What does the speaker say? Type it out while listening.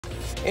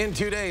In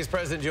 2 days,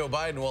 President Joe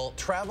Biden will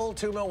travel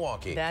to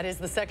Milwaukee. That is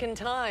the second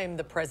time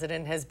the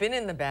president has been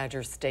in the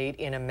Badger State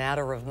in a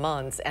matter of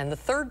months, and the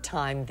third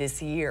time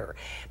this year.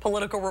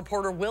 Political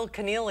reporter Will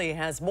Keneally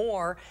has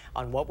more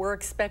on what we're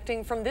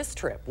expecting from this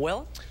trip.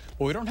 Will?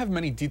 Well, we don't have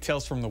many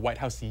details from the White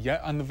House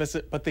yet on the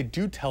visit, but they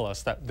do tell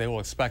us that they will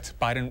expect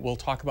Biden will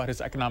talk about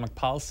his economic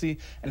policy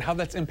and how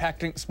that's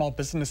impacting small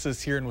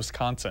businesses here in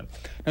Wisconsin.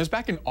 It was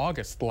back in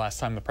August the last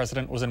time the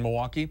president was in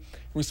Milwaukee.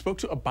 We spoke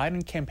to a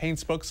Biden campaign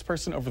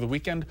spokesperson over the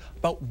weekend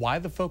about why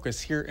the focus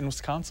here in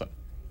Wisconsin.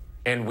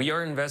 And we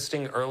are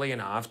investing early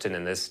and often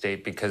in this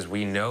state because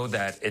we know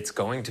that it's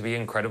going to be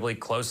incredibly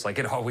close, like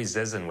it always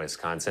is in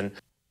Wisconsin.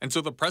 And so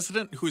the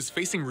president, who is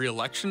facing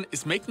re-election,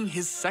 is making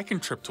his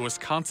second trip to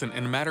Wisconsin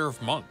in a matter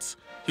of months.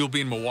 He'll be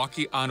in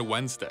Milwaukee on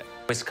Wednesday.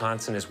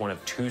 Wisconsin is one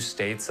of 2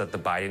 states that the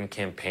Biden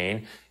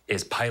campaign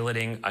is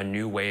piloting a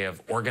new way of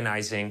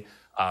organizing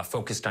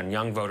focused on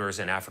young voters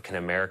and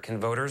African-American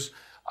voters.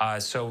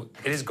 So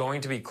it is going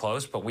to be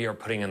close, but we are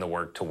putting in the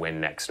work to win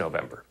next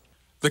November.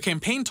 The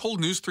campaign told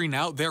News 3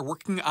 Now they're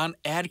working on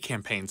ad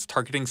campaigns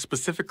targeting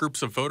specific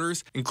groups of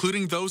voters,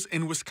 including those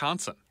in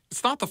Wisconsin.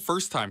 It's not the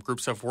first time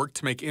groups have worked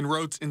to make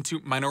inroads into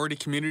minority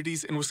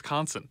communities in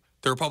Wisconsin.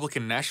 The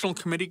Republican National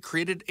Committee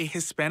created a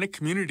Hispanic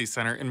Community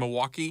Center in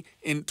Milwaukee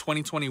in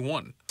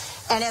 2021.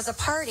 And as a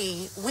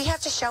party, we have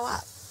to show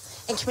up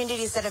in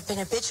communities that have been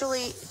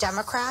habitually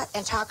Democrat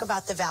and talk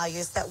about the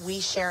values that we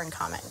share in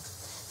common: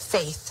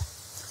 faith,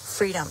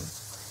 freedom,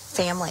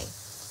 family,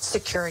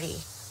 security,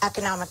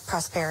 economic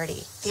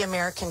prosperity, the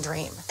American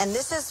dream. And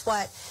this is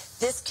what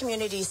this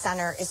community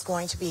center is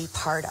going to be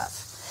part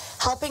of.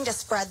 Helping to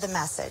spread the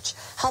message,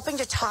 helping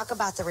to talk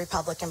about the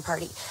Republican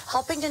Party,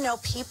 helping to know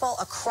people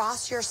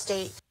across your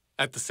state.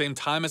 At the same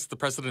time as the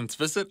president's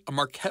visit, a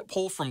Marquette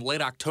poll from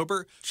late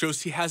October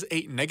shows he has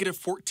a negative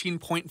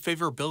 14-point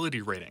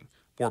favorability rating.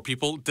 More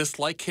people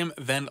dislike him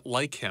than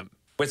like him.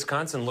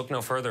 Wisconsin, look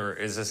no further,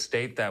 is a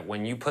state that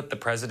when you put the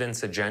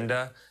president's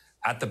agenda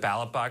at the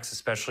ballot box,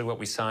 especially what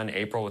we saw in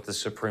April with the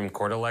Supreme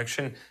Court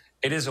election,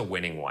 it is a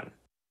winning one.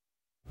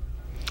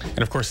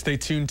 And of course, stay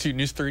tuned to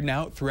News 3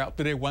 Now throughout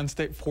the day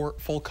Wednesday for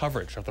full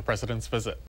coverage of the president's visit.